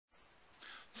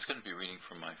It's going to be reading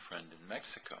from my friend in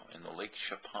Mexico, in the Lake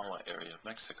Chapala area of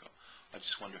Mexico. I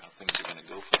just wonder how things are going to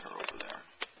go for her over there.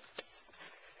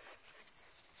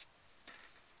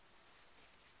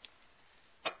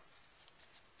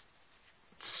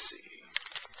 Let's see.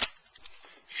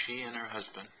 She and her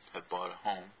husband have bought a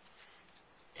home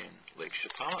in Lake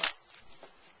Chapala.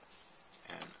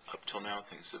 And up till now,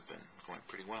 things have been going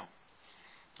pretty well.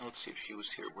 Now, let's see, if she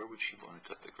was here, where would she want to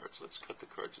cut the cards? Let's cut the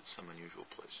cards at some unusual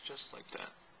place, just like that.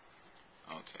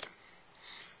 Okay.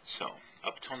 So,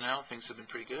 up till now, things have been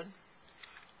pretty good.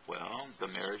 Well, the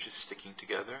marriage is sticking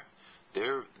together.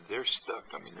 They're stuck.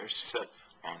 I mean, they're set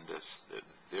on this.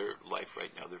 Their life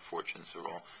right now, their fortunes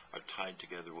are tied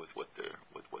together with what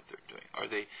they're doing. Are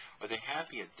they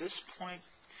happy at this point?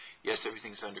 Yes,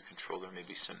 everything's under control. There may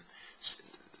be some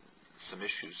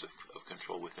issues of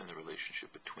control within the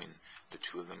relationship between the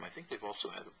two of them. I think they've also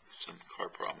had some car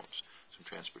problems, some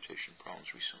transportation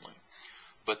problems recently.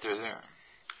 But they're there.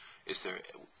 Is there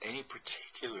any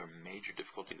particular major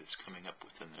difficulty that's coming up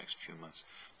within the next few months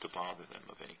to bother them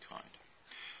of any kind?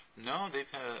 No, they've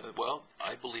had, well,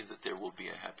 I believe that there will be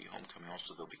a happy homecoming.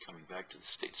 Also, they'll be coming back to the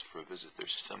States for a visit.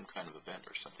 There's some kind of event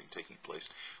or something taking place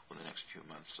in the next few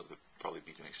months, so they'll probably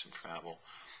be doing some travel.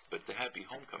 But the happy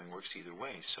homecoming works either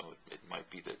way, so it might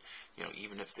be that,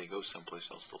 even if they go someplace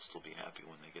else, they'll still be happy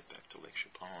when they get back to Lake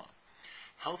Chapala.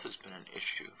 Health has been an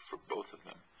issue for both of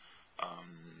them.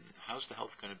 How's the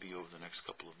health going to be over the next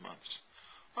couple of months?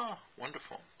 Oh,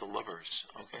 wonderful. The lovers,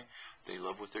 okay? They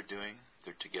love what they're doing.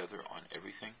 They're together on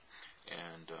everything.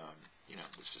 And,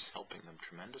 this is helping them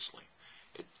tremendously.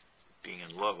 Being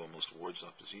in love almost wards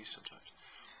off disease sometimes.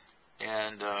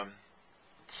 And,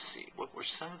 let's see, what were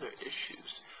some of their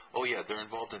issues? Oh, yeah, they're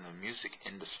involved in the music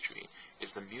industry.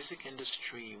 Is the music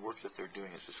industry work that they're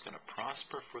doing, is this going to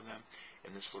prosper for them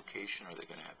in this location? Are they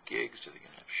going to have gigs? Are they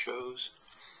going to have shows?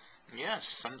 Yes,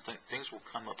 some things will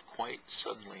come up quite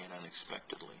suddenly and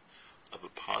unexpectedly of a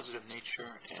positive nature.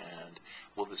 And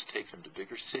will this take them to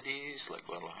bigger cities like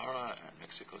Guadalajara and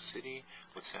Mexico City?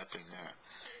 What's happening there?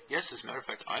 Yes, as a matter of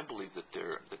fact, I believe that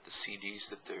the CDs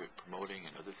that they're promoting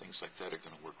and other things like that are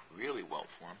going to work really well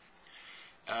for them.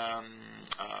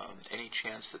 Any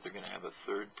chance that they're going to have a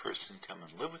third person come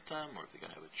and live with them, or if they're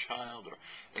going to have a child or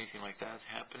anything like that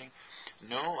happening?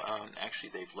 No, actually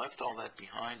they've left all that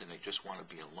behind and they just want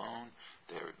to be alone.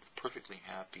 They're perfectly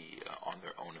happy on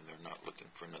their own, and they're not looking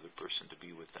for another person to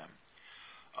be with them.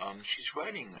 She's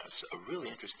writing a really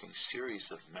interesting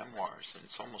series of memoirs, and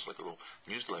it's almost like a little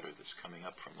newsletter that's coming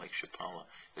up from Lake Chapala.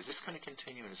 Is this going to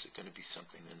continue, and is it going to be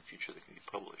something in the future that can be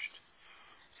published?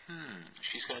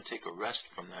 She's going to take a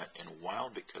rest from that in a while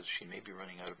because she may be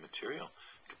running out of material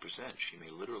to present. She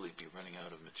may literally be running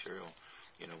out of material,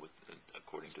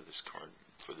 according to this card,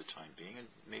 for the time being, and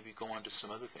maybe go on to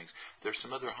some other things. There's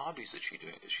some other hobbies that she's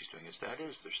doing.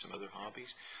 There's some other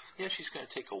hobbies. Yeah, she's going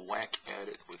to take a whack at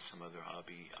it with some other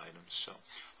hobby items. So,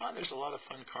 there's a lot of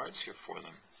fun cards here for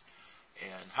them.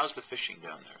 And how's the fishing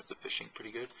down there? The fishing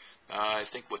pretty good? I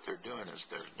think what they're doing is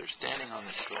they're standing on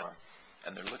the shore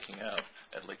and they're looking out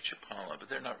at Lake Chapala, but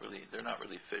they're not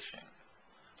really fishing.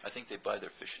 I think they buy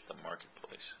their fish at the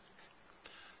marketplace.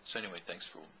 So anyway, thanks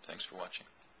for watching.